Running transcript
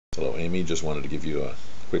Hello Amy, just wanted to give you a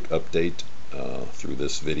quick update through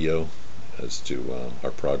this video as to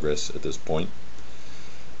our progress at this point.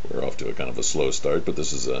 We're off to a kind of a slow start, but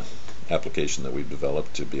this is an application that we've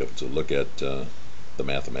developed to be able to look at the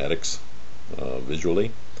mathematics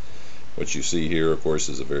visually. What you see here, of course,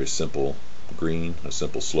 is a very simple green, a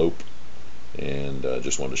simple slope, and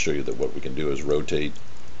just wanted to show you that what we can do is rotate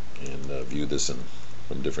and view this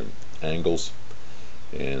from different angles.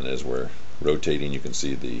 And as we're rotating, you can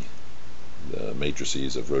see the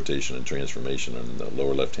matrices of rotation and transformation in the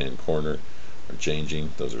lower left hand corner are changing.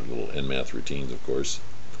 Those are little NMath routines, of course.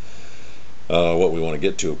 What we want to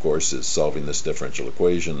get to, of course, is solving this differential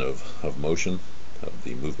equation of motion, of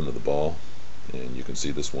the movement of the ball. And you can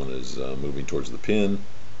see this one is moving towards the pin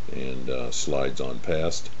and slides on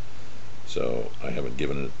past. So I haven't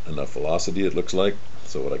given it enough velocity, it looks like.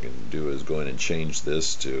 So what I can do is go in and change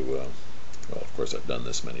this to well, of course I've done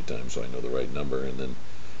this many times, so I know the right number, and then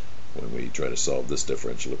when we try to solve this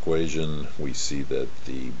differential equation, we see that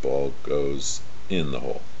the ball goes in the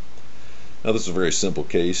hole. Now this is a very simple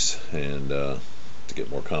case, and to get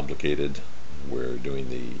more complicated, we're doing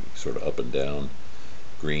the sort of up and down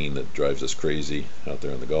green that drives us crazy out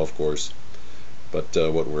there on the golf course. But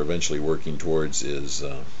what we're eventually working towards is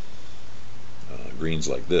greens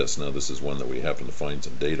like this. Now this is one that we happen to find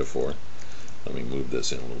some data for. Let me move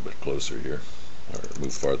this in a little bit closer here, or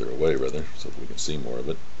move farther away rather, so that we can see more of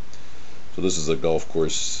it. So this is a golf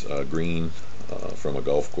course green from a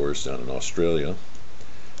golf course down in Australia,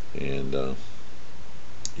 and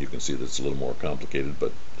you can see that it's a little more complicated,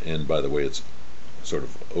 and by the way, it's sort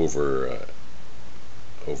of over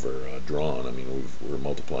drawn. I mean, we're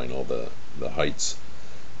multiplying all the heights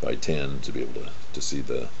by 10 to be able to see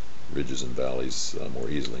the ridges and valleys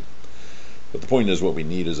more easily. But the point is, what we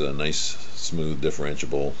need is a nice, smooth,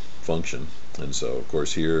 differentiable function. And so, of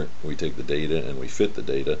course, here we take the data and we fit the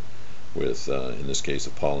data with, in this case, a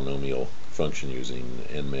polynomial function using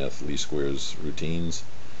NMath least squares routines.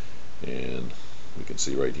 And we can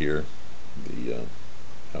see right here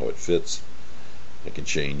how it fits. I can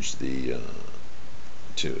change to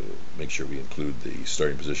make sure we include the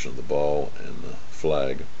starting position of the ball and the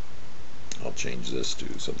flag. I'll change this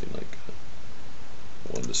to something like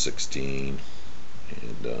 1 to 16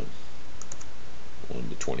 and 1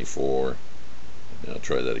 to 24. Now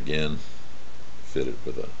try that again. Fit it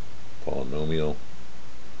with a polynomial,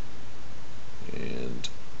 and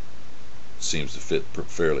it seems to fit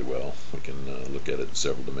fairly well. We can look at it in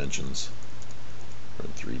several dimensions, or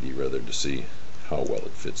in 3D rather, to see how well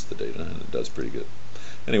it fits the data, and it does pretty good.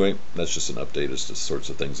 Anyway, that's just an update as to the sorts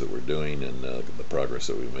of things that we're doing and the progress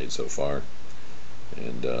that we've made so far,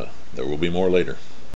 and there will be more later.